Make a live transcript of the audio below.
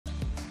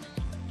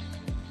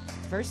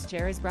First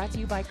Chair is brought to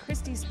you by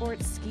Christie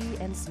Sports Ski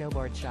and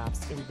Snowboard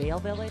Shops in Vail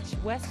Village,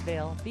 West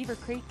Vail, Beaver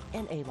Creek,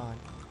 and Avon.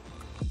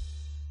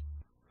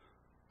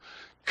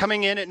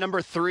 Coming in at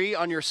number 3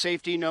 on your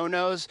safety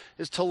no-nos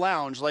is to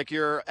lounge like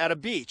you're at a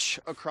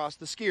beach across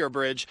the skier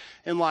bridge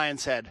in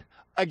Lion's Head.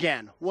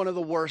 Again, one of the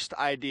worst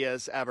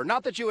ideas ever.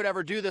 Not that you would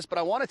ever do this, but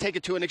I want to take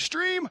it to an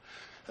extreme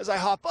as I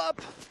hop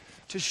up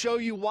to show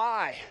you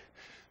why.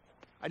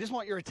 I just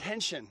want your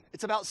attention.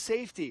 It's about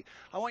safety.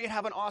 I want you to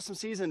have an awesome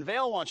season.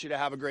 Vail wants you to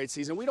have a great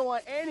season. We don't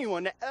want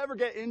anyone to ever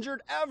get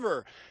injured,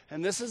 ever.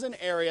 And this is an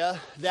area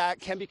that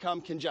can become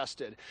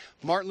congested.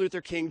 Martin Luther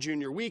King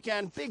Jr.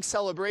 weekend, big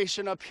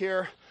celebration up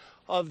here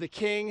of the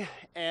King.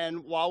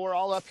 And while we're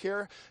all up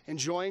here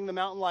enjoying the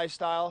mountain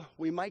lifestyle,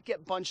 we might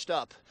get bunched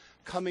up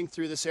coming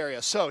through this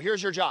area. So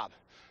here's your job.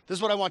 This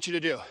is what I want you to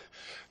do.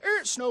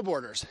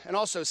 Snowboarders and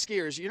also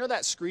skiers, you know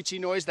that screechy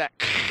noise, that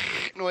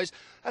noise?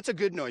 That's a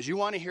good noise. You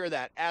want to hear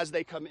that as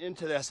they come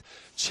into this.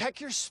 Check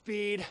your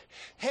speed.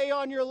 Hey,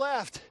 on your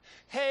left.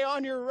 Hey,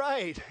 on your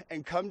right.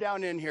 And come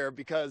down in here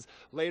because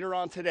later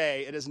on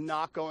today, it is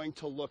not going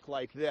to look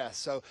like this.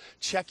 So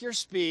check your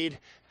speed,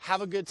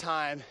 have a good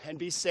time, and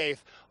be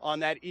safe on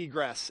that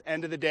egress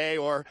end of the day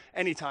or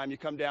anytime you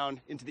come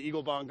down into the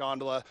Eagle Bond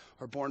Gondola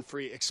or Born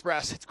Free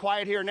Express. It's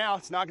quiet here now.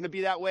 It's not going to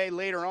be that way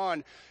later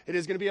on. It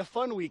is going to be a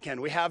fun weekend.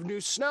 We have new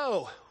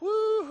snow.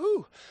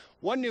 Woo-hoo!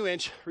 1 new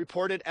inch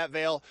reported at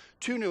Vail,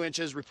 2 new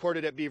inches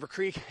reported at Beaver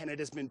Creek, and it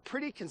has been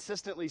pretty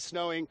consistently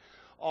snowing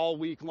all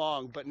week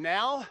long. But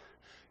now,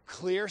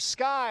 clear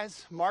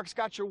skies. Mark's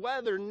got your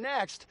weather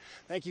next.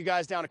 Thank you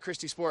guys down at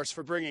Christie Sports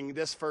for bringing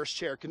this First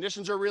Chair.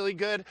 Conditions are really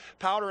good.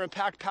 Powder and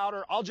packed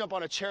powder. I'll jump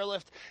on a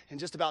chairlift in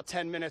just about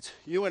 10 minutes.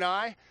 You and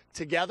I,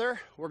 together,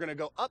 we're going to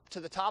go up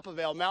to the top of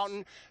Vail Mountain,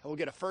 and we'll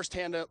get a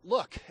first-hand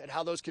look at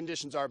how those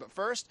conditions are. But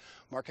first,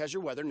 Mark has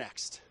your weather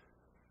next.